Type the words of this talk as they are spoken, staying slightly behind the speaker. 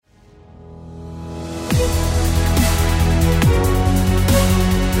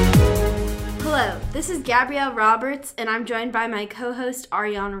this is Gabrielle Roberts, and I'm joined by my co-host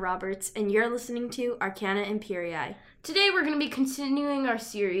Ariana Roberts, and you're listening to Arcana Imperii. Today we're going to be continuing our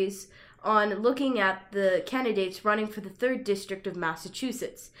series on looking at the candidates running for the 3rd District of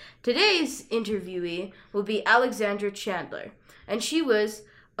Massachusetts. Today's interviewee will be Alexandra Chandler, and she was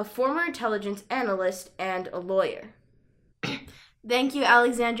a former intelligence analyst and a lawyer. Thank you,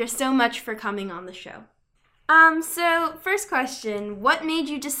 Alexandra, so much for coming on the show. So first question, what made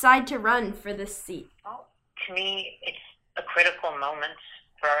you decide to run for this seat? Well, to me, it's a critical moment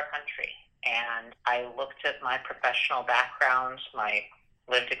for our country. And I looked at my professional background, my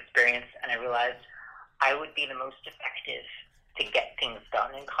lived experience, and I realized I would be the most effective to get things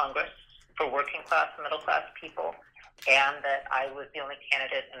done in Congress for working class and middle class people, and that I was the only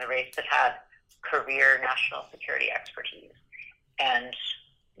candidate in the race that had career national security expertise. And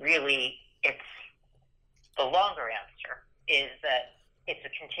really, the longer answer is that it's a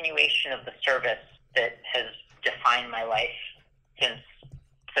continuation of the service that has defined my life since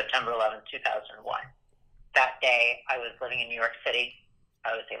September 11, 2001. That day, I was living in New York City.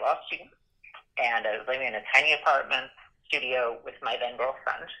 I was a law student, and I was living in a tiny apartment studio with my then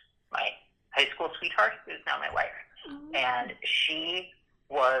girlfriend, my high school sweetheart, who's now my wife. And she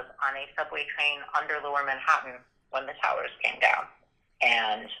was on a subway train under Lower Manhattan when the towers came down.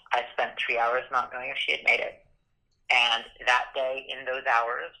 And I spent 3 hours not knowing if she had made it. And that day, in those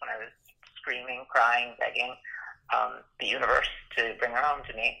hours, when I was screaming, crying, begging the universe to bring her home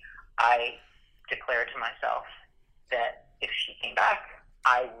to me, I declared to myself that if she came back,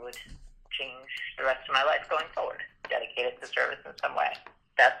 I would change the rest of my life going forward, dedicate it to service in some way.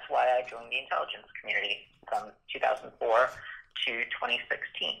 That's why I joined the intelligence community from 2004 to 2017,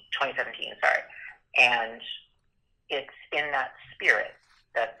 And it's in that spirit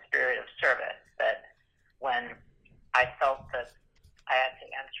of service, that when I felt that I had to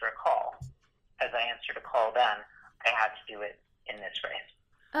answer a call, as I answered a call then, I had to do it in this race.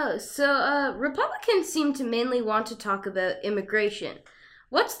 Oh, so Republicans seem to mainly want to talk about immigration.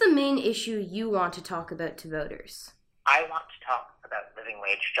 What's the main issue you want to talk about to voters? I want to talk about living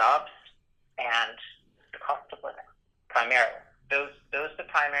wage jobs and the cost of living, primarily. Those are the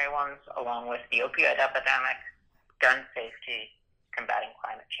primary ones, along with the opioid epidemic, gun safety, combating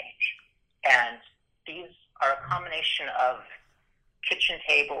climate change. And these are a combination of kitchen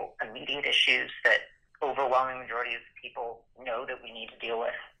table immediate issues that overwhelming majority of people know that we need to deal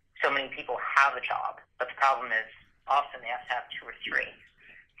with. So many people have a job, but the problem is often they have to have 2 or 3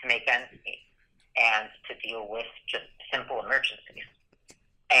 to make ends meet and to deal with just simple emergencies.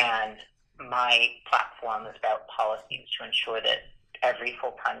 And my platform is about policies to ensure that every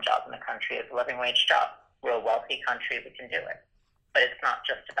full-time job in the country is a living wage job. We're a wealthy country, we can do it. But it's not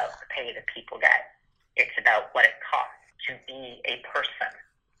just about the pay that people get. It's about what it costs to be a person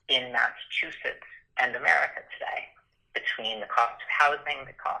in Massachusetts and America today, between the cost of housing,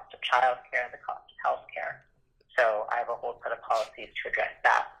 the cost of childcare, the cost of healthcare. So I have a whole set of policies to address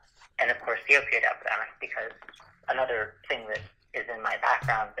that. And of course, the opioid epidemic, because another thing that is in my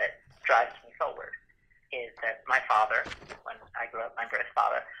background that drives me forward is that my father, when I grew up, my birth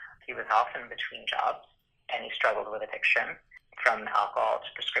father, he was often between jobs, and he struggled with addiction, from alcohol to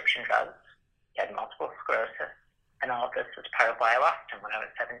prescription drugs. He had multiple sclerosis, and all of this was part of why I lost him when I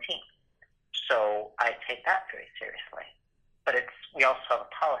was 17. So I take that very seriously. But we also have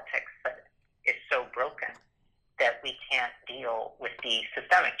a politics that is so broken that we can't deal with the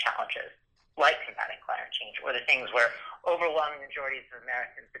systemic challenges, like combating climate change, or the things where overwhelming majorities of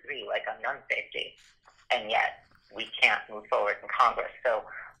Americans agree, like on gun safety, and yet we can't move forward in Congress. So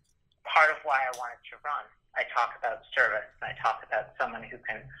part of why I wanted to run, I talk about service, and I talk about someone who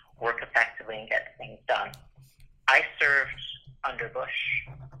can work effectively and get things done. I served under Bush,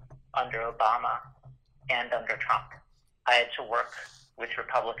 under Obama, and under Trump. I had to work with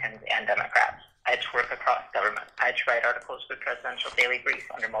Republicans and Democrats. I had to work across government. I had to write articles for Presidential Daily Brief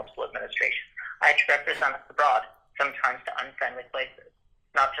under multiple administrations. I had to represent us abroad, sometimes to unfriendly places,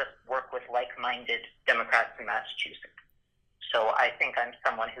 not just work with like-minded Democrats in Massachusetts. So I think I'm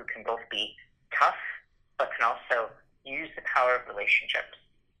someone who can both be tough, but can also use the power of relationships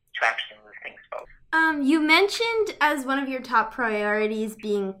to actually move things forward. You mentioned as one of your top priorities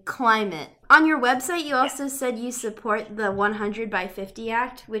being climate. On your website, you also said you support the 100 by 50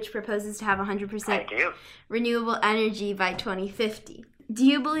 Act, which proposes to have 100% renewable energy by 2050. Do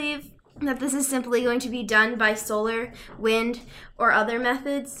you believe that this is simply going to be done by solar, wind, or other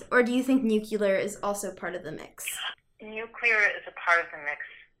methods, or do you think nuclear is also part of the mix? Nuclear is a part of the mix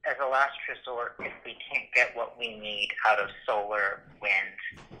as a last resort if we can't get what we need out of solar, wind,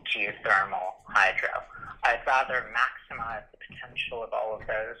 geothermal, hydro. I'd rather maximize the potential potential of all of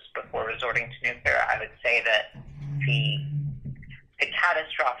those before resorting to nuclear. I would say that the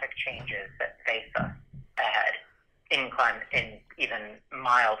catastrophic changes that face us ahead in even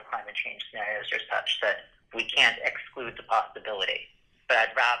mild climate change scenarios are such that we can't exclude the possibility. But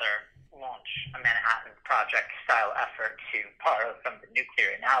I'd rather launch a Manhattan Project-style effort, to borrow from the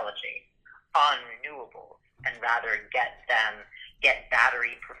nuclear analogy, on renewables, and rather get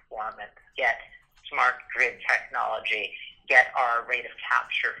battery performance, get smart grid technology, get our rate of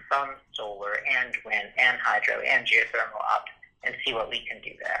capture from solar and wind and hydro and geothermal up, and see what we can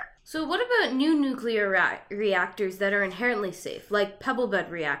do there. So what about new nuclear reactors that are inherently safe, like pebble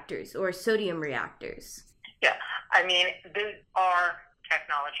bed reactors or sodium reactors? Yeah, I mean, those are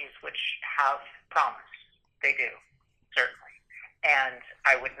technologies which have promise. They do, certainly. And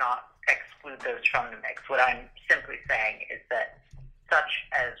I would not exclude those from the mix. What I'm simply saying is that such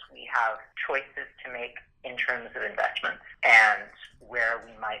as we have choices to make in terms of investments and where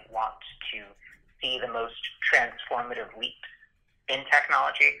we might want to see the most transformative leaps in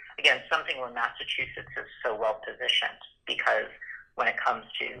technology, again, something where Massachusetts is so well positioned, because when it comes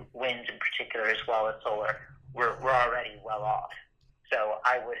to wind in particular as well as solar, we're already well off. So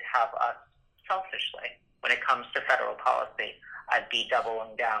I would have us, selfishly, when it comes to federal policy, I'd be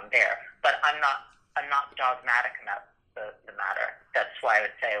doubling down there. But I'm not dogmatic about the matter. That's why I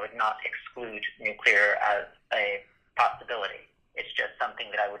would say I would not exclude nuclear as a possibility. It's just something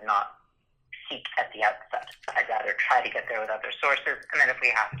that I would not seek at the outset. I'd rather try to get there with other sources, and then if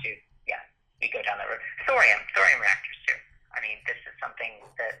we have to, yeah, we go down that road. Thorium reactors too. I mean, this is something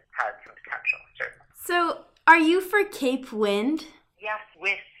that has some potential, certainly. So, are you for Cape Wind? Yes,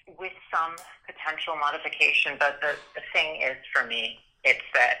 with some potential modification, but the thing is, for me, it's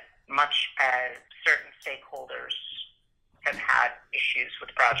that much as certain stakeholders have had issues with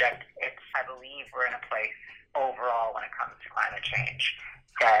the project, I believe we're in a place overall when it comes to climate change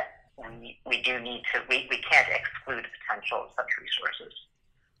that we do need to, we can't exclude the potential of such resources.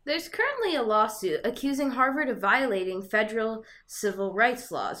 There's currently a lawsuit accusing Harvard of violating federal civil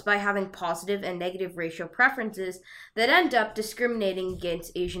rights laws by having positive and negative racial preferences that end up discriminating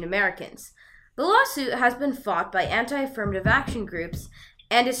against Asian Americans. The lawsuit has been fought by anti-affirmative action groups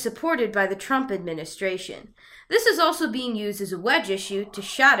and is supported by the Trump administration. This is also being used as a wedge issue to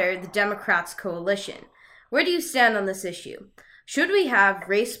shatter the Democrats' coalition. Where do you stand on this issue? Should we have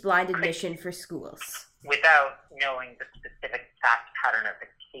race-blind admission for schools? Without knowing the specific fact pattern of the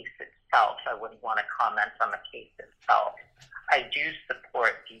case itself, I wouldn't want to comment on the case itself. I do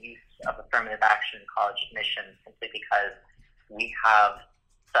support the use of affirmative action in college admissions simply because we have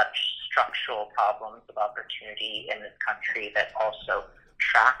such structural problems of opportunity in this country that also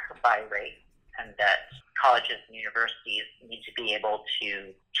track by race, and that colleges and universities need to be able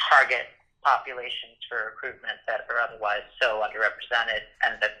to target populations for recruitment that are otherwise so underrepresented,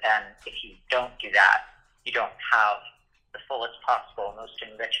 and that then if you don't do that, you don't have the fullest possible, most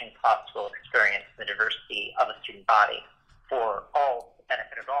enriching possible experience in the diversity of a student body for all the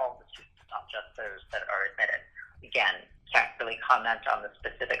benefit of all the students, not just those that are admitted. Again, can't really comment on the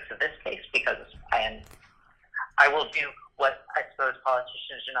specifics of this case because I will do what I suppose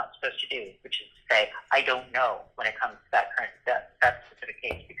politicians are not supposed to do, which is to say, I don't know when it comes to that specific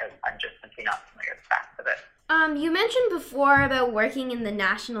case because I'm just simply not familiar with the facts of it. You mentioned before about working in the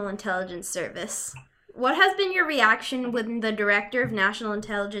National Intelligence Service. What has been your reaction when the Director of National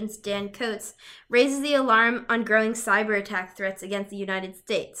Intelligence, Dan Coats, raises the alarm on growing cyber attack threats against the United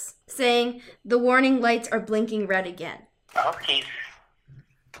States, saying the warning lights are blinking red again? Well, he's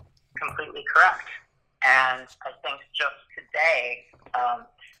completely correct. And I think just today,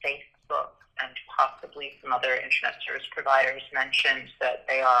 Facebook and possibly some other internet service providers mentioned that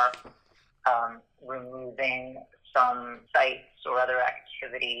they are removing some sites or other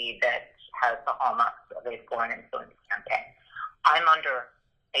activity that has the hallmarks of a foreign influence campaign. I'm under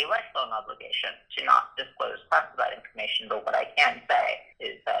a lifelong obligation to not disclose classified information, but what I can say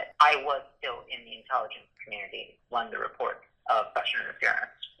is that I was still in the intelligence community when the reports of Russian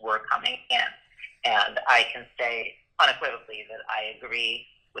interference were coming in. And I can say unequivocally that I agree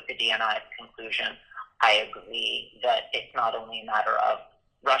with the DNI's conclusion. I agree that it's not only a matter of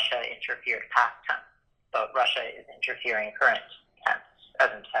Russia interfered past tense, but Russia is interfering current tense,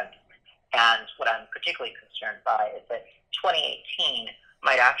 present tense. And what I'm particularly concerned by is that 2018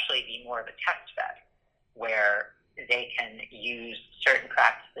 might actually be more of a test bed where they can use certain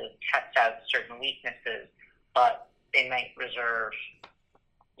practices, test out certain weaknesses, but they might reserve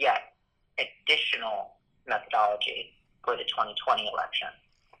yet additional methodology for the 2020 election.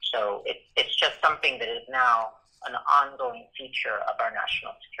 So it's just something that is now an ongoing feature of our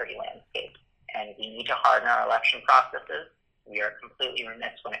national security landscape. And we need to harden our election processes, We are completely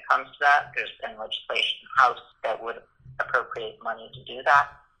remiss when it comes to that. There's been legislation in the House that would appropriate money to do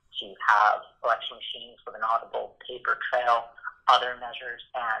that, to have election machines with an audible paper trail, other measures,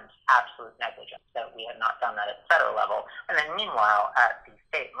 and absolute negligence that we have not done that at the federal level. And then meanwhile, at the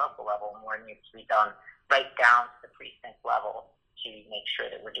state and local level, more needs to be done right down to the precinct level to make sure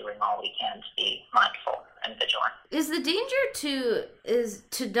that we're doing all we can to be mindful and vigilant. Is the danger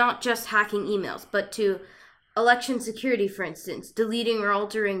to not just hacking emails, but to election security, for instance, deleting or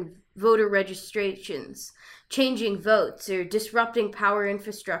altering voter registrations, changing votes, or disrupting power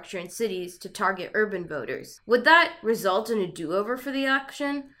infrastructure in cities to target urban voters? Would that result in a do-over for the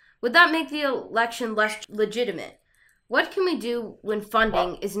election? Would that make the election less legitimate? What can we do when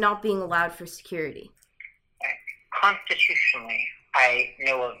funding is not being allowed for security? Constitutionally, I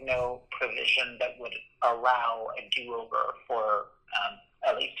know of no provision that would allow a do-over for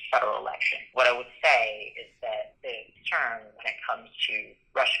at least a federal election. What I would say is that the concern when it comes to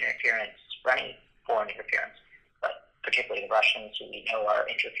Russian interference, or any foreign interference, but particularly the Russians who we know are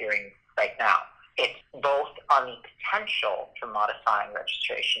interfering right now, it's both on the potential for modifying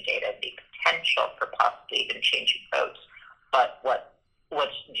registration data, the potential for possibly even changing votes, but what's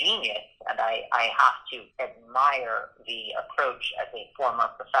genius, and I have to admire the approach as a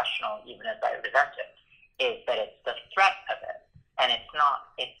former professional, even as I resent it, is that it's the threat of it. And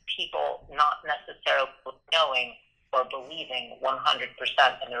it's people not necessarily knowing or believing 100%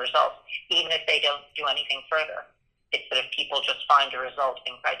 in the results, even if they don't do anything further. It's that if people just find a result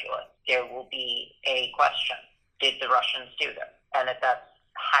incredulous, there will be a question, did the Russians do this? And that's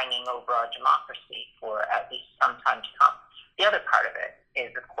hanging over our democracy for at least some time to come. The other part of it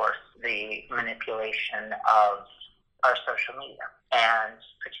is, of course, the manipulation of our social media. And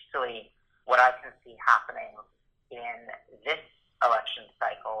particularly what I can see happening in this election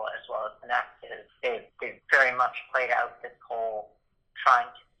cycle as well as the next is they've very much played out this whole trying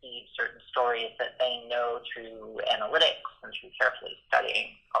to seed certain stories that they know through analytics and through carefully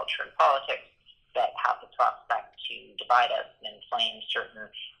studying culture and politics that have the prospect to divide us and inflame certain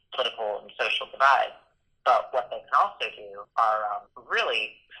political and social divides. But what they can also do are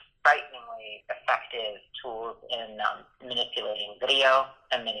really frighteningly effective tools in manipulating video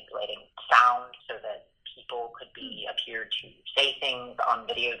and manipulating sound so that people could appear to say things on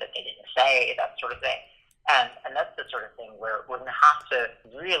video that they didn't say, that sort of thing. And that's the sort of thing where we're going to have to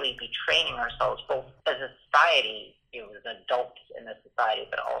really be training ourselves, both as a society, as adults in the society,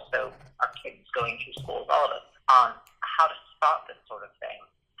 but also our kids going through schools, all of us, on how to spot this sort of thing,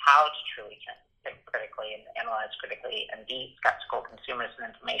 how to truly think critically and analyze critically and be skeptical consumers of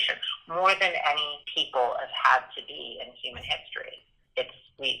information, more than any people have had to be in human history.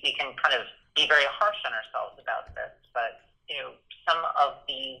 We can kind of be very harsh on ourselves about this, but some of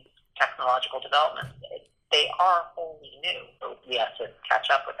these technological developments, they are wholly new, so we have to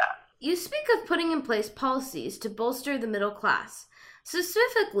catch up with that. You speak of putting in place policies to bolster the middle class.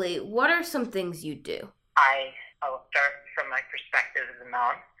 Specifically, what are some things you do? I will start from my perspective as a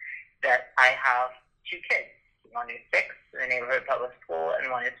mom, that I have two kids. One is 6 in the neighborhood public school,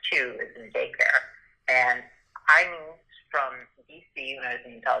 and one is 2 is in daycare. And I moved from D.C. when I was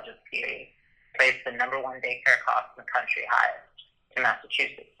in the intelligence community, placed the number 1 daycare cost in the country highest, to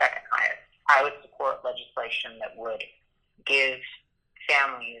Massachusetts, second highest. I would support legislation that would give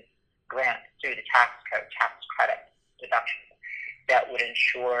families grants through the tax code, tax credit deductions, that would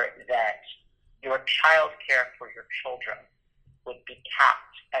ensure that your child care for your children would be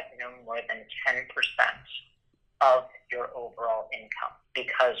capped at no more than 10% of your overall income.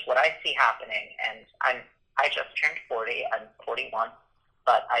 Because what I see happening, and I just turned 40, I'm 41,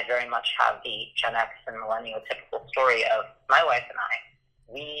 but I very much have the Gen X and millennial typical story of my wife and I.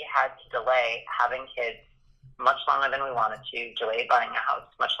 We had to delay having kids much longer than we wanted to, delay buying a house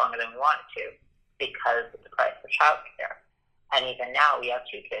much longer than we wanted to, because of the price of childcare. And even now we have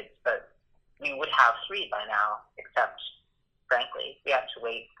 2 kids, but we would have 3 by now, except, frankly, we have to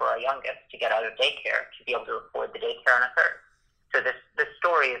wait for our youngest to get out of daycare to be able to afford the daycare on a third. So this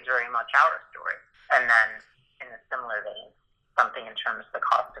story is very much our story. And then, in a similar vein, something in terms of the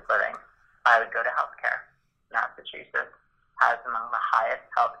cost of living, I would go to healthcare. Massachusetts has among the highest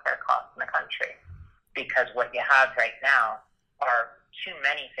healthcare costs in the country, because what you have right now are too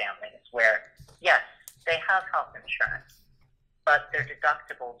many families where, yes, they have health insurance, but their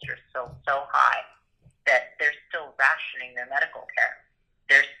deductibles are still so high that they're still rationing their medical care.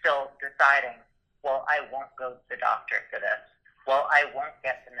 They're still deciding, well, I won't go to the doctor for this. Well, I won't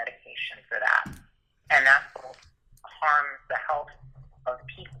get the medication for that. And that harms the health of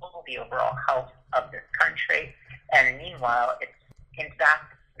people, the overall health of this country. And meanwhile, it's in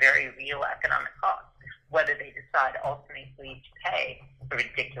fact very real economic cost. whether they decide ultimately to pay the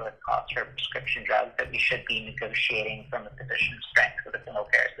ridiculous cost for prescription drugs that we should be negotiating from a position of strength with a single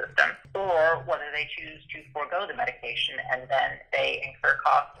payer system, or whether they choose to forego the medication and then they incur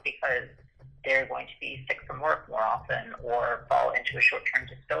costs because they're going to be sick from work more often or fall into a short-term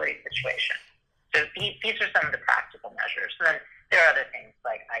disability situation. So these are some of the practical measures. And then there are other things,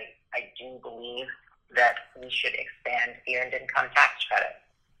 like I do believe that we should expand the earned income tax credit,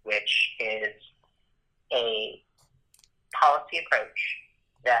 which is a policy approach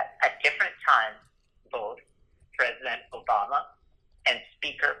that at different times both President Obama and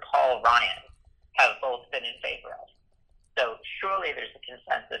Speaker Paul Ryan have both been in favor of. So surely there's a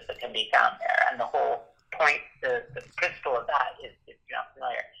consensus that can be found there. And the whole point, the principle of that is, if you're not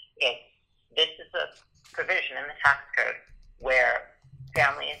familiar, this is a provision in the tax code where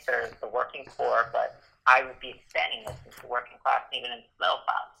families are the working poor, but I would be expanding this into working class and even into middle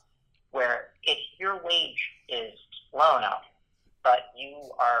class, where if your wage is low enough, but you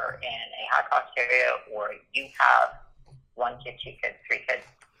are in a high-cost area or you have 1 kid, 2 kids, 3 kids,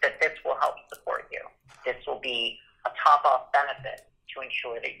 that this will help support you. This will be a top-off benefit to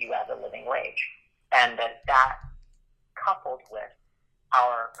ensure that you have a living wage. And that coupled with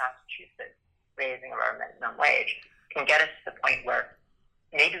our Massachusetts raising of our minimum wage can get us to the point where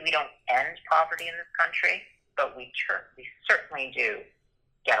maybe we don't end poverty in this country, but we certainly do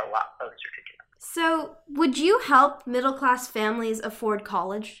get a lot closer to doing it. So would you help middle-class families afford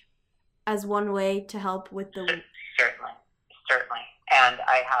college as one way to help with the... Certainly. And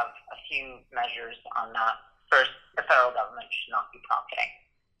I have a few measures on that. First, the federal government should not be profiting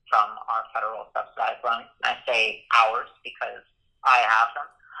from our federal subsidized loans. I say ours because I have them.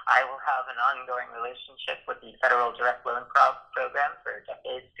 I will have an ongoing relationship with the federal direct loan program for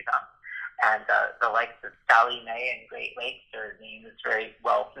decades to come. And the likes of Sallie Mae and Great Lakes are names very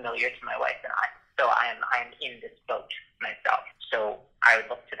well familiar to my wife and I. So I am in this boat myself. So I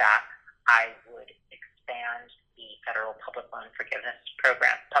would look to that. I would expand the federal public loan forgiveness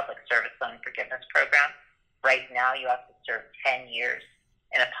program, public service loan forgiveness program. Right now, you have to serve 10 years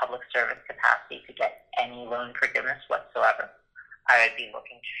in a public service capacity to get any loan forgiveness whatsoever. I would be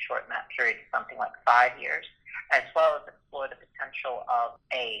looking to shorten that period to something like 5 years, as well as explore the potential of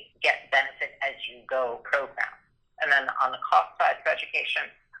a get benefit as you go program. And then on the cost side for education,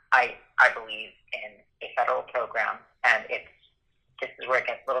 I believe in a federal program, and this is where it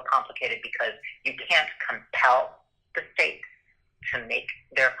gets a little complicated because you can't compel the states to make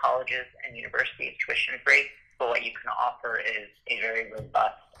their colleges and universities tuition free, but what you can offer is a very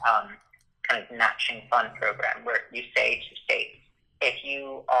robust kind of matching fund program where you say to states, if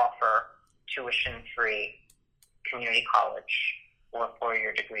you offer tuition-free community college or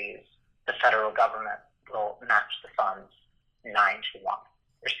 4-year degrees, the federal government will match the funds 9 to 1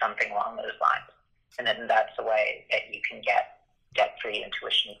 or something along those lines. And then that's a way that you can get debt-free and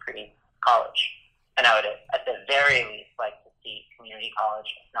tuition-free college. And I would, at the very least, like to see community college,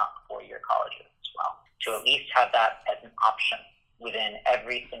 if not 4-year colleges as well, to at least have that as an option within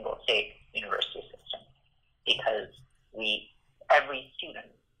every single state university system. Because every student,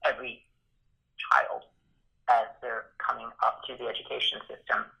 every child, as they're coming up to the education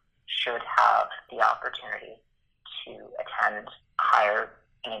system, should have the opportunity to attend higher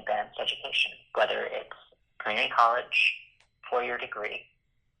and advanced education, whether it's community college, 4-year degree,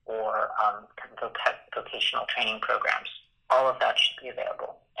 or vocational training programs. All of that should be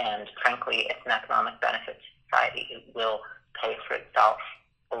available. And frankly, it's an economic benefit to society. It will pay for itself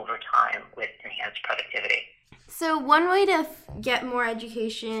over time with enhanced productivity. So one way to get more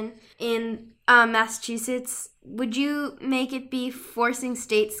education in Massachusetts, would you make it be forcing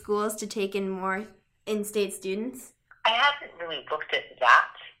state schools to take in more in-state students? I haven't really looked at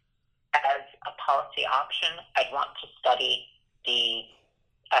that as a policy option. I'd want to study the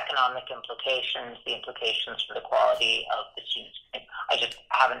economic implications, the implications for the quality of the students. I just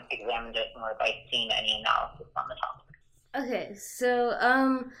haven't examined it, nor have I seen any analysis on the topic. Okay, so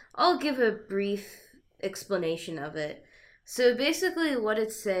I'll give a brief explanation of it. So basically what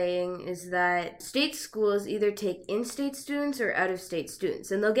it's saying is that state schools either take in-state students or out-of-state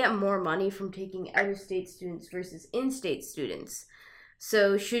students, and they'll get more money from taking out-of-state students versus in-state students.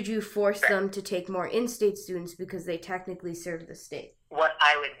 So should you force them to take more in-state students because they technically serve the state? What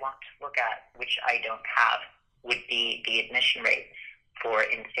I would want to look at, which I don't have, would be the admission rate for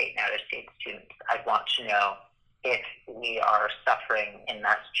in-state and out-of-state students. I'd want to know if we are suffering in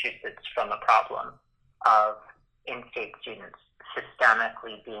Massachusetts from a problem of in-state students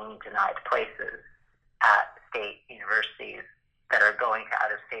systemically being denied places at state universities that are going to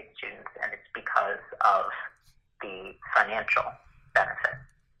out-of-state students, and it's because of the financial benefit,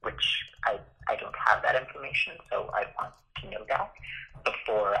 which I don't have that that information, so I want to know that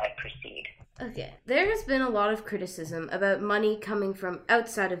before I proceed. Okay, there has been a lot of criticism about money coming from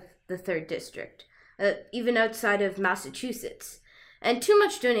outside of the 3rd District, even outside of Massachusetts, and too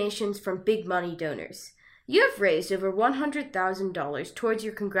much donations from big money donors. You have raised over $100,000 towards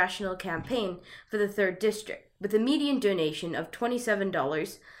your congressional campaign for the 3rd District, with a median donation of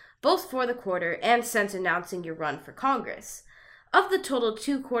 $27, both for the quarter and since announcing your run for Congress. Of the total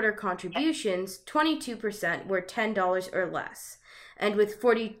 2-quarter contributions, 22% were $10 or less, and with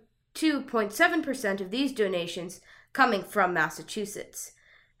 42.7% of these donations coming from Massachusetts.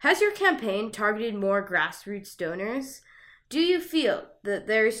 Has your campaign targeted more grassroots donors? Do you feel that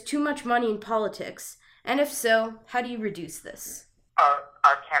there is too much money in politics? And if so, how do you reduce this?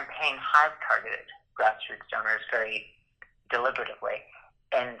 Our campaign has targeted grassroots donors very deliberatively,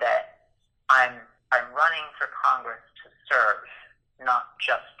 in that I'm running for Congress to serve, not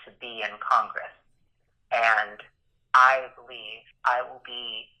just to be in Congress. And I believe I will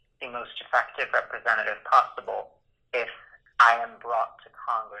be the most effective representative possible if I am brought to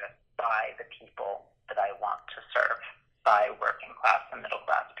Congress by the people that I want to serve, by working class and middle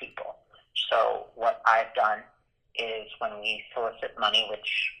class people. So what I've done is, when we solicit money,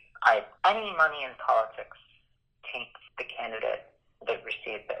 any money in politics taints the candidate that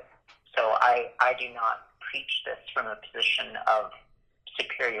receives it. So I do not preach this from a position of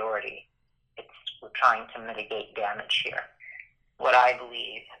superiority. We're trying to mitigate damage here. What I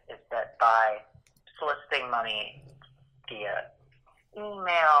believe is that by soliciting money via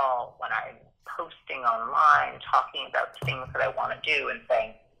email, when I'm posting online, talking about things that I want to do, and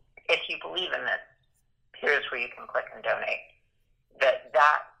saying, if you believe in this, here's where you can click and donate, that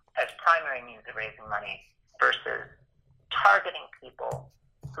as primary means of raising money, versus targeting people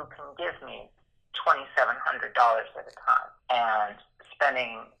who can give me $2,700 at a time and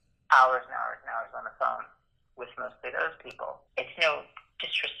spending hours and hours and hours on the phone with mostly those people. It's no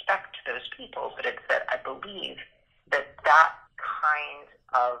disrespect to those people, but it's that I believe that kind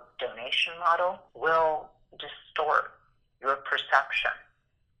of donation model will distort your perception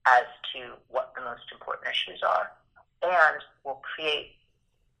as to what the most important issues are, and will create,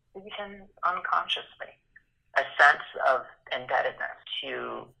 even unconsciously, a sense of indebtedness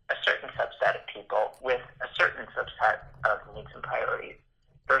to a certain subset of people with a certain subset of needs and priorities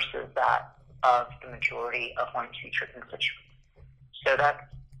versus that of the majority of one's future constituents. So that's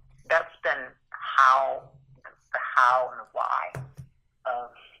been the how and the why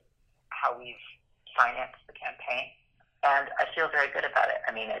of how we've financed the campaign. And I feel very good about it.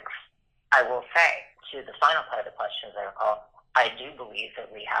 I mean, I will say, to the final part of the question, as I recall, I do believe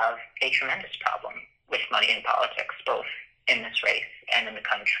that we have a tremendous problem with money in politics, both in this race and in the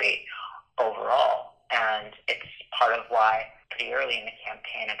country overall. And it's part of why, pretty early in the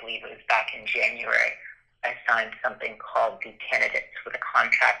campaign, I believe it was back in January, I signed something called the Candidates with a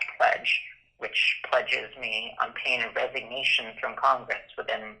Contract Pledge, which pledges me on pain of resignation from Congress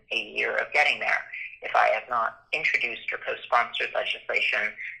within a year of getting there if I have not introduced or co-sponsored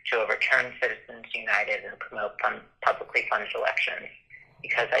legislation to overturn Citizens United and promote publicly funded elections.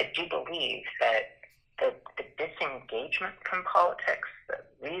 Because I do believe that the disengagement from politics, the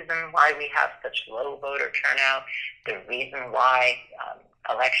reason why we have such low voter turnout, the reason why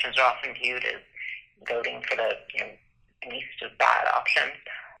elections are often viewed as voting for the least bad option,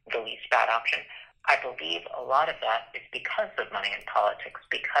 I believe a lot of that is because of money in politics,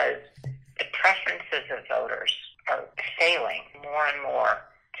 because the preferences of voters are failing more and more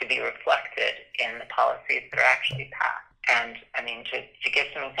to be reflected in the policies that are actually passed. And I mean, to give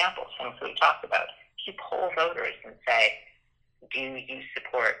some examples, things that we talked about, if you poll voters and say, do you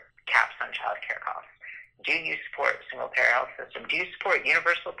support caps on child care costs? Do you support single-payer health system? Do you support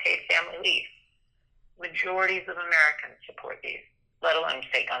universal paid family leave? Majorities of Americans support these, let alone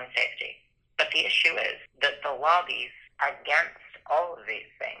say gun safety. But the issue is that the lobbies against all of these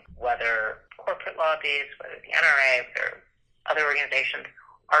things, whether corporate lobbies, whether the NRA, whether other organizations,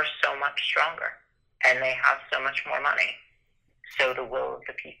 are so much stronger, and they have so much more money. So the will of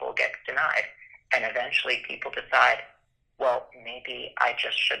the people gets denied, and eventually people decide, well, maybe I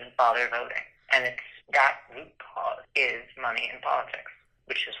just shouldn't bother voting. And it's that root cause is money in politics,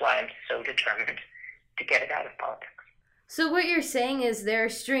 which is why I'm so determined to get it out of politics. So what you're saying is there are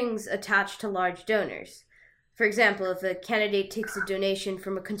strings attached to large donors. For example, if a candidate takes a donation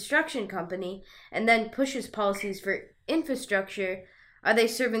from a construction company and then pushes policies for infrastructure, are they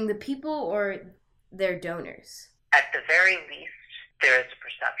serving the people or their donors? At the very least, there is a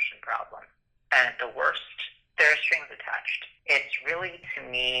perception problem. And at the worst, there are strings attached. It's really, to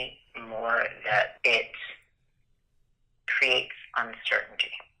me, more that it creates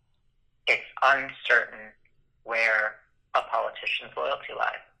uncertainty. It's uncertain where a politician's loyalty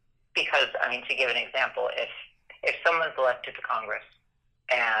lies. Because, to give an example, if someone's elected to Congress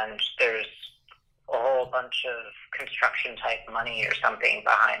and there's a whole bunch of construction-type money or something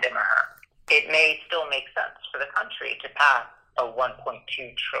behind him or her, it may still make sense for the country to pass a $1.2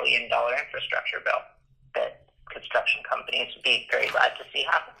 trillion infrastructure bill that construction companies would be very glad to see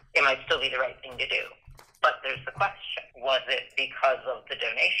happen. It might still be the right thing to do. But there's the question, was it because of the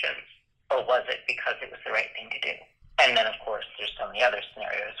donations, or was it because it was the right thing to do? And then, of course, there's so many other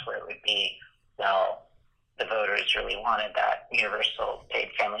scenarios where it would be, well, the voters really wanted that universal paid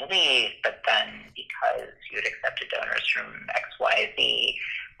family leave, but then because you had accepted donors from XYZ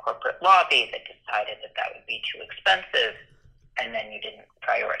corporate lobby that decided that that would be too expensive, and then you didn't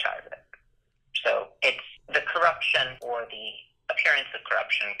prioritize it. So it's the corruption or the appearance of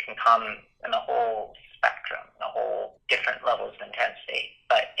corruption can come in a whole spectrum, in a whole different levels of intensity.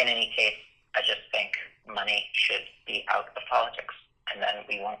 But in any case, I just think money should be out of politics, and then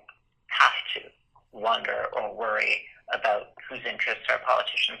we won't have to wonder or worry about whose interests our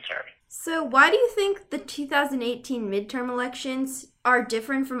politicians serve. So why do you think the 2018 midterm elections are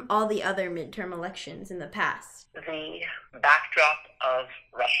different from all the other midterm elections in the past? The backdrop of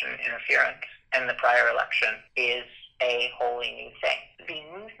Russian interference in the prior election is a wholly new thing. The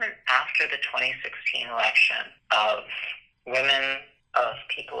movement after the 2016 election of women, of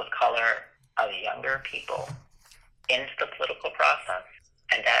people of color, of younger people into the political process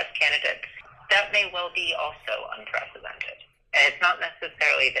and as candidates, that may well be also unprecedented. And it's not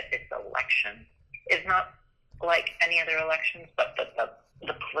necessarily that this election is not like any other elections, but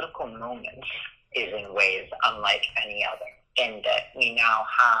the political moment is in ways unlike any other, in that we now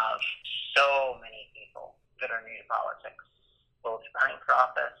have so many people that are new to politics, both running for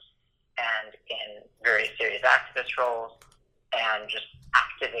office and in very serious activist roles and just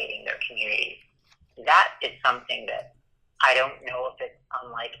activating their communities. That is something that I don't know if it's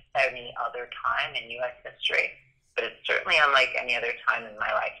unlike any other time in U.S. history, but it's certainly unlike any other time in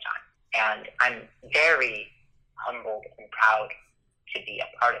my lifetime. And I'm very humbled and proud to be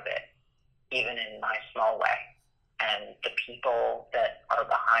a part of it, even in my small way. And the people that are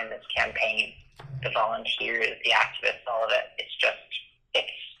behind this campaign, the volunteers, the activists, all of it,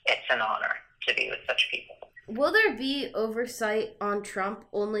 it's an honor to be with such people. Will there be oversight on Trump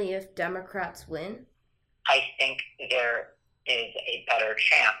only if Democrats win? I think there is a better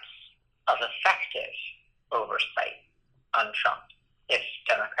chance of effective oversight on Trump if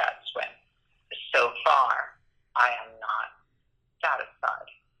Democrats win. So far, I am not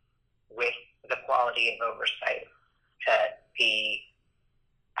satisfied with the quality of oversight that the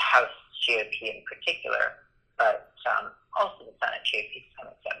House GOP in particular, but also the Senate GOP to some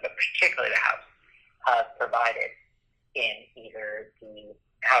extent, but particularly the House, has provided in either the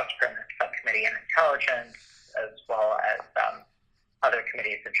House Permanent Subcommittee on Intelligence as well as other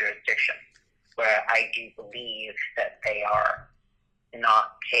committees of jurisdiction, where I do believe that they are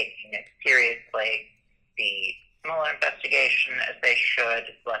not taking it seriously, the Mueller investigation as they should,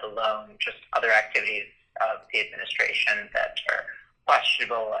 let alone just other activities of the administration that are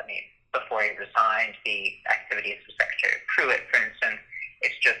questionable. Before he resigned, the activities of Secretary Pruitt, for instance,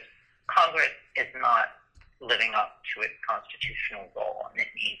 it's just Congress is not living up to its constitutional role, and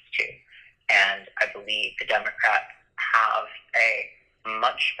it needs to. And I believe the Democrats have a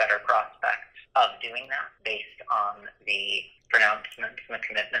much better prospect of doing that based on the pronouncements and the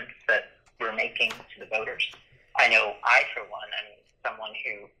commitments that we're making to the voters. I know I, for one, am someone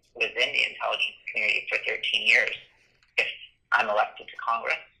who was in the intelligence community for 13 years. If I'm elected to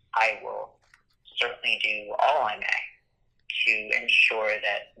Congress, I will certainly do all I may to ensure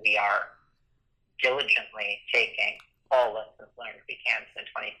that we are diligently taking all lessons learned we can from the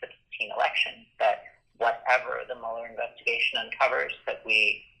 2016 election, that whatever the Mueller investigation uncovers, that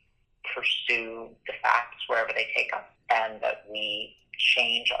we pursue the facts wherever they take us, and that we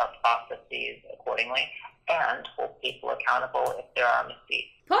change our processes accordingly and hold people accountable if there are misdeeds.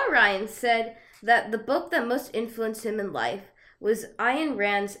 Paul Ryan said that the book that most influenced him in life was Ayn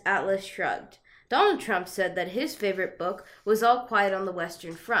Rand's Atlas Shrugged. Donald Trump said that his favorite book was All Quiet on the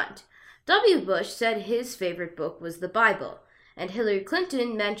Western Front. W. Bush said his favorite book was the Bible, and Hillary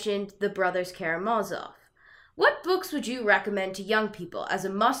Clinton mentioned The Brothers Karamazov. What books would you recommend to young people as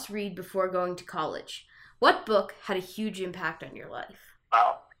a must-read before going to college? What book had a huge impact on your life?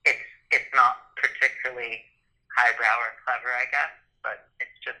 Well, it's not particularly highbrow or clever, I guess, but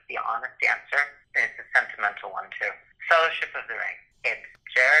it's just the honest answer, and it's a sentimental one, too. Fellowship of the Ring. It's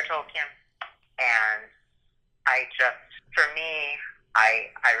J.R.R. Tolkien, and for me, I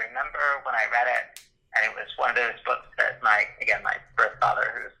remember when I read it, and it was one of those books that my birth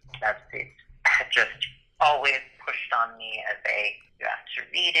father, who's now deceased,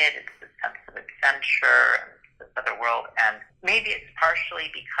 needed. It's this sense of adventure and this other world. And maybe it's partially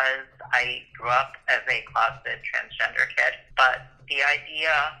because I grew up as a closeted transgender kid, but the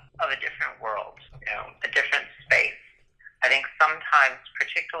idea of a different world, a different space, I think sometimes,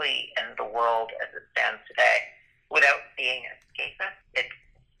 particularly in the world as it stands today, without being escapist,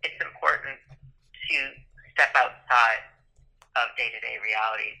 it's important to step outside of day-to-day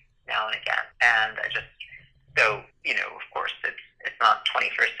reality now and again. And of course, it's not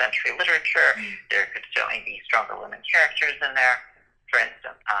 21st century literature. There could certainly be stronger women characters in there, for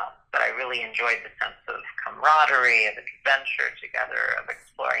instance. But I really enjoyed the sense of camaraderie, of adventure together, of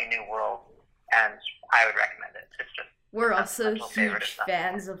exploring new worlds, and I would recommend it. It's just we're also huge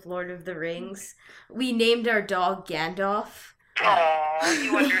fans of Lord of the Rings. We named our dog Gandalf. Oh,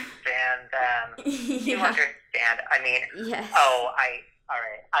 you understand them. Yeah. You understand. I mean, yes. All right.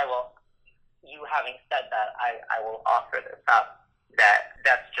 I will, you having said that, I will offer this up.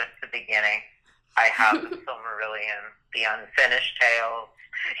 That's just the beginning. I have the Silmarillion, the Unfinished Tales.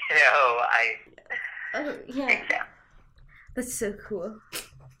 Oh, yeah. Exam. That's so cool.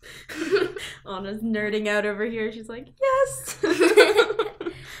 Anna's nerding out over here. She's like, yes.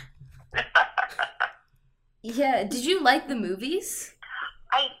 Yeah. Did you like the movies?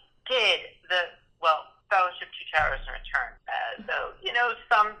 I did. Fellowship, Two Towers, and Return.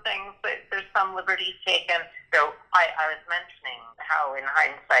 Some things, there's some liberties taken. So I was mentioning how, in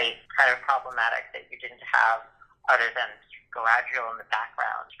hindsight, kind of problematic that you didn't have, other than Galadriel in the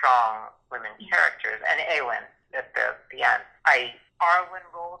background, strong women characters, and Eowyn at the end. Arwen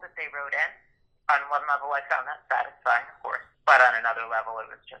role that they wrote in, on one level I found that satisfying, of course, but on another level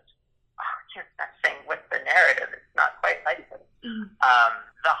it was just messing with the narrative. It's not quite like this.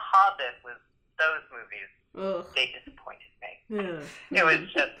 The Hobbit was those movies. Ugh. They disappointed me. Yeah. It was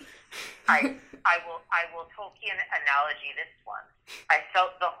just I will Tolkien analogy this one. I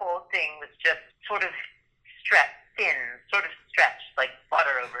felt the whole thing was just sort of stretched like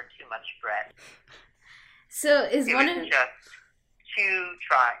butter over too much bread. So is it one was of just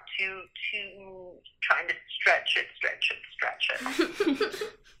trying to stretch it.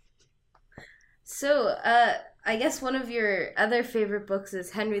 So, I guess one of your other favorite books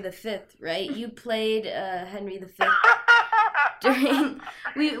is Henry V, right? You played Henry V during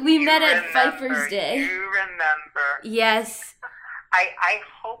we met at Pfeiffer's Day. You remember? Yes. I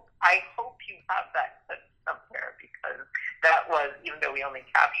hope you have that clip somewhere, because that was, even though we only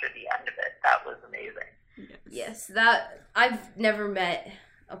captured the end of it, that was amazing. Yes, that I've never met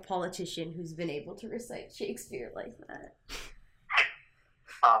a politician who's been able to recite Shakespeare like that.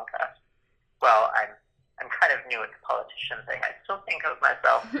 Oh gosh. Well, I'm kind of new at the politician thing. I still think of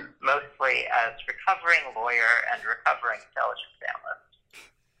myself mostly as recovering lawyer and recovering intelligence analyst.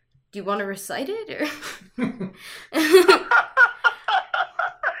 Do you want to recite it, or?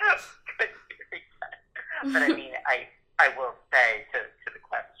 But I mean, I will say to the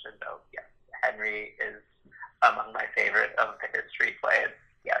question, though, yes, Henry is among my favorite of the history plays,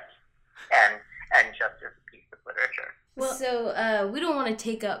 yes, and just as a piece of literature. Well, so we don't want to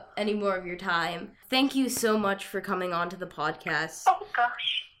take up any more of your time. Thank you so much for coming on to the podcast. Oh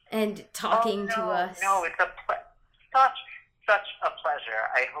gosh. And talking to us. No, it's such a pleasure.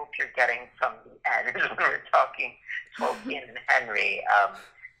 I hope you're getting from the end when we're talking Tolkien and Henry.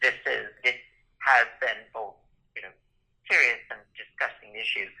 This has been both, serious and discussing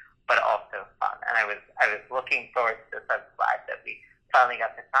issues, but also fun. And I was looking forward to this. I'm glad that we finally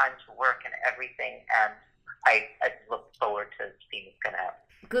got the time to work and everything, and I look forward to seeing what's going to happen.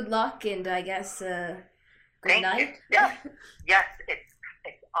 Good luck, and I guess good Thank night. You. Yes, it's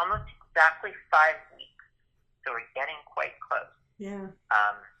almost exactly 5 weeks, so we're getting quite close. Yeah.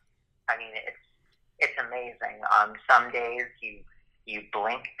 I mean, it's amazing. Some days you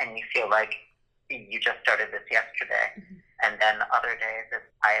blink and you feel like you just started this yesterday, and then other days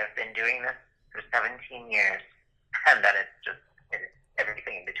I have been doing this for 17 years, and then it's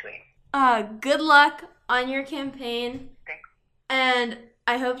everything in between. Good luck on your campaign. Thanks. And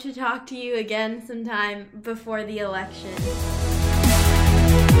I hope to talk to you again sometime before the election.